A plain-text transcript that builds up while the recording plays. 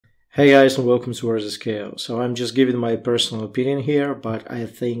Hey guys, and welcome to SEO. So I'm just giving my personal opinion here, but I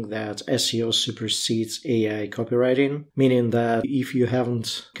think that SEO supersedes AI copywriting, meaning that if you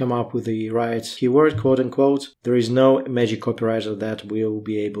haven't come up with the right keyword, quote unquote, there is no magic copywriter that will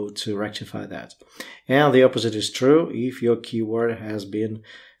be able to rectify that. And the opposite is true. If your keyword has been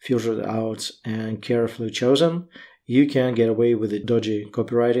filtered out and carefully chosen, you can get away with the dodgy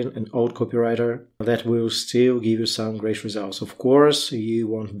copywriting and old copywriter that will still give you some great results. Of course, you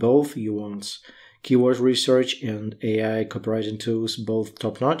want both. You want keyword research and AI copywriting tools, both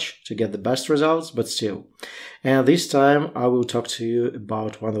top-notch to get the best results, but still. And this time I will talk to you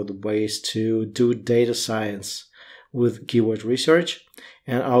about one of the ways to do data science with keyword research.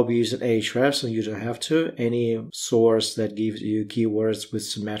 And I'll be using Ahrefs, and you don't have to. Any source that gives you keywords with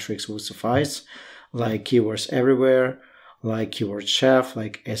some metrics will suffice, like Keywords Everywhere, like Keyword Chef,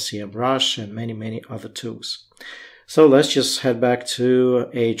 like SEMrush, and many other tools. So let's just head back to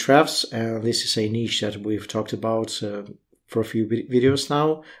Ahrefs, and this is a niche that we've talked about for a few videos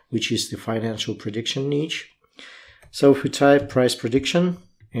now, which is the financial prediction niche. So if we type price prediction,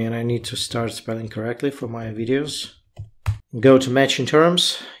 and I need to start spelling correctly for my videos, go to matching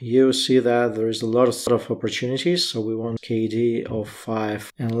terms, you see that there is a lot of opportunities. So we want KD of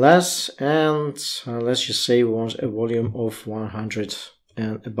 5 and less, and let's just say we want a volume of 100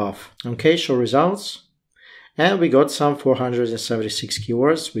 and above. Okay, show results. And we got some 476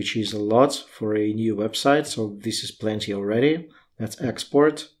 keywords, which is a lot for a new website. So this is plenty already. Let's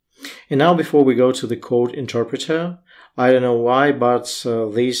export. And now before we go to the code interpreter, I don't know why, but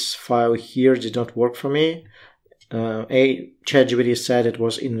this file here did not work for me. ChatGPT said it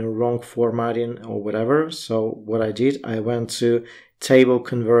was in the wrong formatting or whatever. So what I did, I went to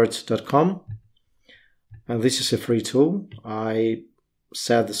tableconvert.com, and this is a free tool. I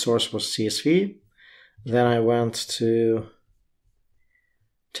said the source was CSV. Then I went to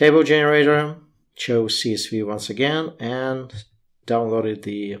table generator, chose CSV once again, and downloaded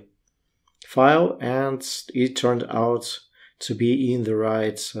the file, and it turned out to be in the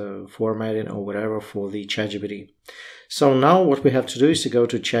right formatting or whatever for the ChatGPT. So now what we have to do is to go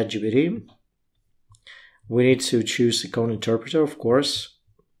to ChatGPT. We need to choose the code interpreter, of course.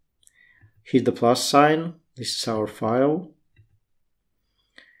 Hit the plus sign. This is our file.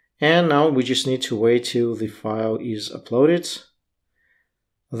 And now we just need to wait till the file is uploaded.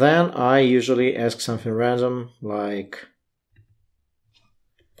 Then I usually ask something random like,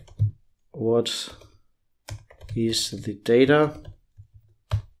 what is the data?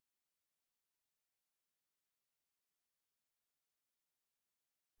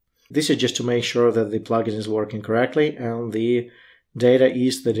 This is just to make sure that the plugin is working correctly and the data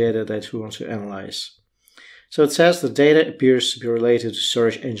is the data that we want to analyze. So it says the data appears to be related to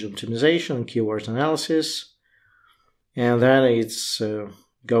search engine optimization and keyword analysis. And then it's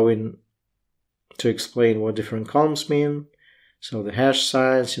going to explain what different columns mean. So the hash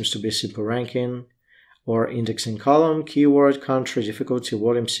sign seems to be a simple ranking or indexing column, keyword, country, difficulty,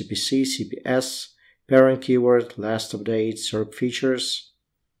 volume, CPC, CPS, parent keyword, last update, SERP features,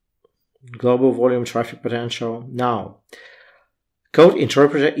 global volume, traffic potential. Now, code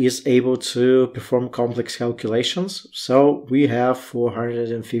interpreter is able to perform complex calculations. So we have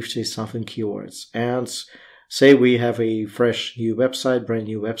 450 something keywords, and say we have a fresh new website, brand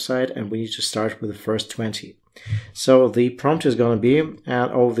new website, and we need to start with the first 20. So the prompt is going to be,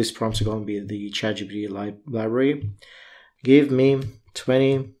 and all these prompts are going to be the ChatGPT library. Give me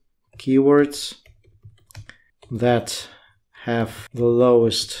 20 keywords that have the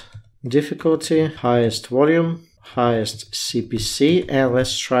lowest difficulty, highest volume, highest CPC, and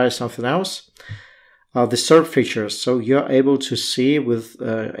let's try something else. The SERP features. So you're able to see with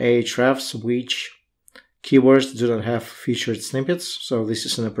Ahrefs which keywords do not have featured snippets. So this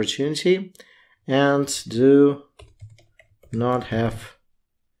is an opportunity. And do not have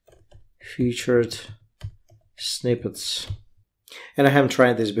featured snippets. And I haven't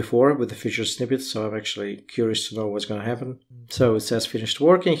tried this before with the featured snippets, so I'm actually curious to know what's going to happen. So it says finished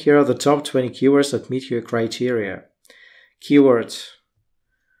working. Here are the top 20 keywords that meet your criteria. Keyword.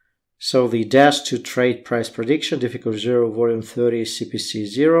 So the dash to trade price prediction, difficulty 0, volume 30, CPC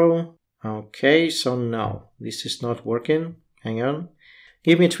 0. Okay, so no, this is not working. Hang on.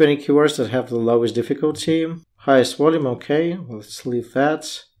 Give me 20 keywords that have the lowest difficulty. Highest volume, okay, let's leave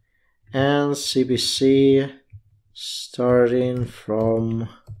that. And CPC starting from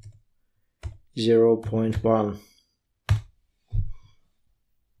 0.1.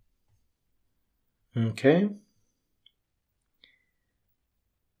 Okay.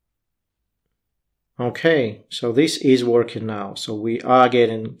 Okay, so this is working now. So we are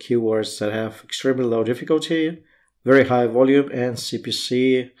getting keywords that have extremely low difficulty, very high volume, and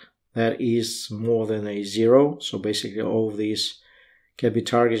CPC that is more than a 0. So basically all of these can be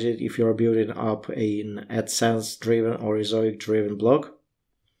targeted if you're building up an AdSense driven or ezoic driven blog.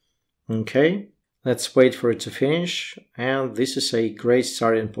 Okay, let's wait for it to finish, and this is a great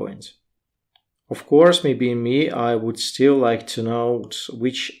starting point. Of course, me being me, I would still like to know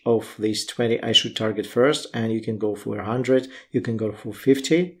which of these 20 I should target first, and you can go for 100, you can go for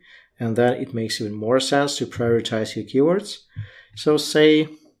 50, and then it makes even more sense to prioritize your keywords. So say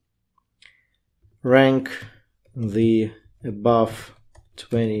rank the above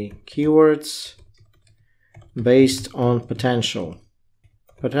 20 keywords based on potential.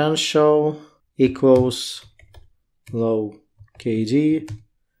 Potential equals low KD,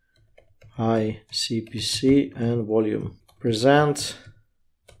 high CPC, and volume. Present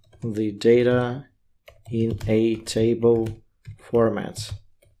the data in a table format.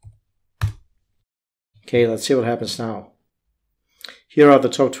 Okay, let's see what happens now. Here are the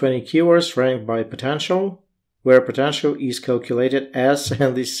top 20 keywords ranked by potential, where potential is calculated as,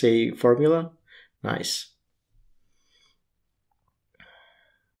 and this is a formula. Nice.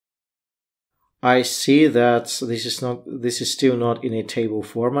 I see that this is still not in a table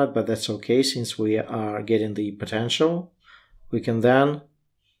format, but that's okay since we are getting the potential. We can then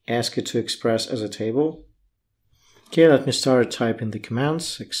ask it to express as a table. Okay, let me start typing the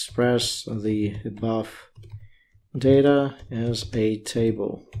commands. Express the above data as a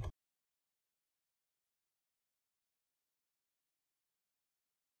table.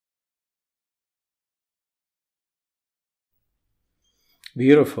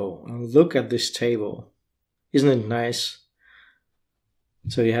 Beautiful. Look at this table. Isn't it nice?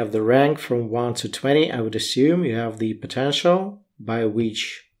 So you have the rank from 1 to 20, I would assume. You have the potential by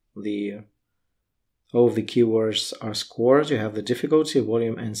which all of the keywords are scored. You have the difficulty,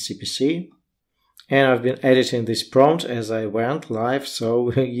 volume, and CPC. And I've been editing this prompt as I went live,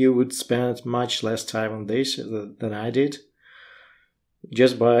 so you would spend much less time on this than I did,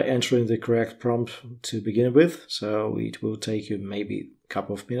 just by entering the correct prompt to begin with. So it will take you maybe a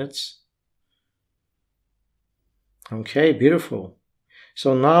couple of minutes. Okay, beautiful.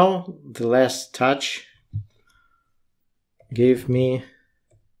 So now the last touch, give me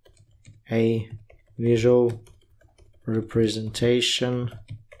a visual representation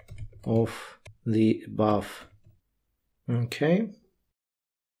of the above. Okay.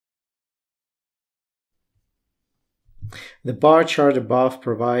 The bar chart above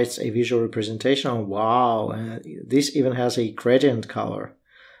provides a visual representation. Oh, wow, this even has a gradient color.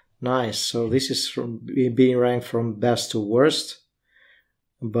 Nice. So this is from being ranked from best to worst.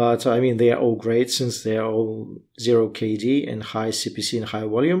 But I mean, they are all great since they are all 0 KD and high CPC and high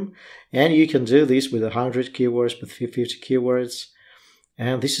volume. And you can do this with 100 keywords, with 50 keywords.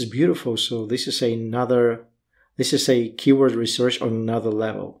 And this is beautiful. So this is a keyword research on another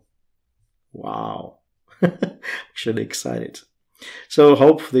level. Wow. Actually excited. So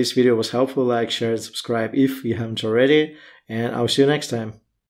hope this video was helpful. Like, share, and subscribe if you haven't already. And I'll see you next time.